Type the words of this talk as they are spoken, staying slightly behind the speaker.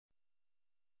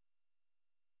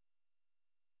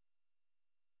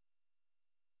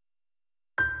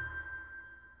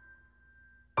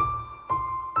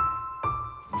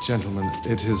Gentlemen,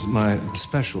 it is my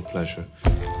special pleasure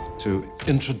to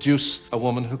introduce a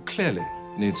woman who clearly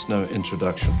needs no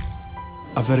introduction.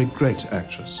 A very great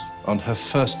actress on her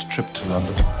first trip to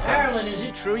London. Marilyn, is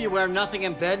it true you wear nothing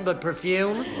in bed but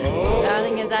perfume? Oh.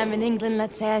 Darling, as I'm in England,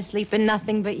 let's say I sleep in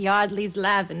nothing but Yardley's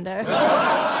lavender.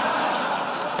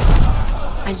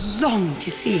 I long to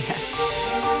see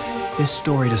her. This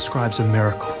story describes a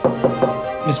miracle.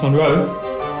 Miss Monroe?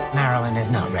 Marilyn is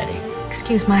not ready.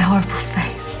 Excuse my horrible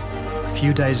face. A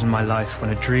few days in my life when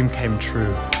a dream came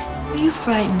true. Were you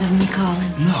frightened of me,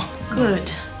 Colin? No.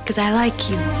 Good, because I like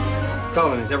you.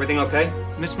 Colin, is everything okay?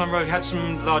 Miss Monroe had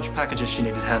some large packages she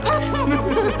needed handled.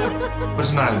 What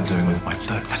is Marilyn doing with my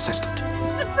third assistant?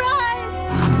 Surprise!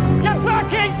 Get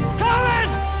backing! Colin!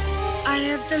 I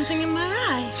have something in my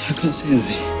eye. I can't see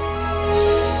anything.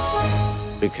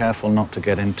 Be careful not to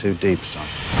get in too deep, son.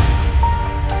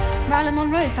 Marilyn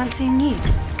Monroe fancying you.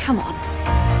 Come on.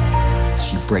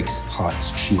 She breaks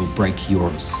hearts. She will break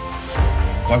yours.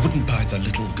 I wouldn't buy the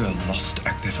little girl lost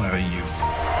act if I were you.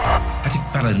 I think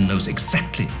Marilyn knows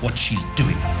exactly what she's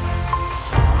doing.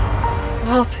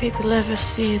 All people ever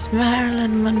see is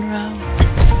Marilyn Monroe.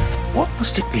 What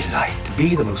must it be like to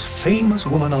be the most famous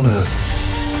woman on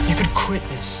earth? You could quit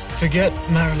this. Forget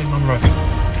Marilyn Monroe.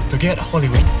 Forget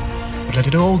Hollywood. But let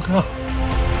it all go.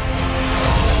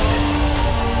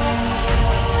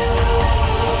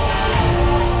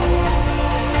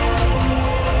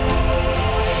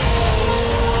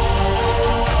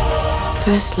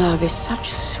 First love is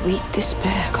such sweet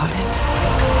despair, Colin.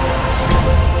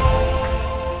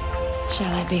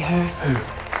 Shall I be her?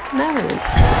 Who? Marilyn.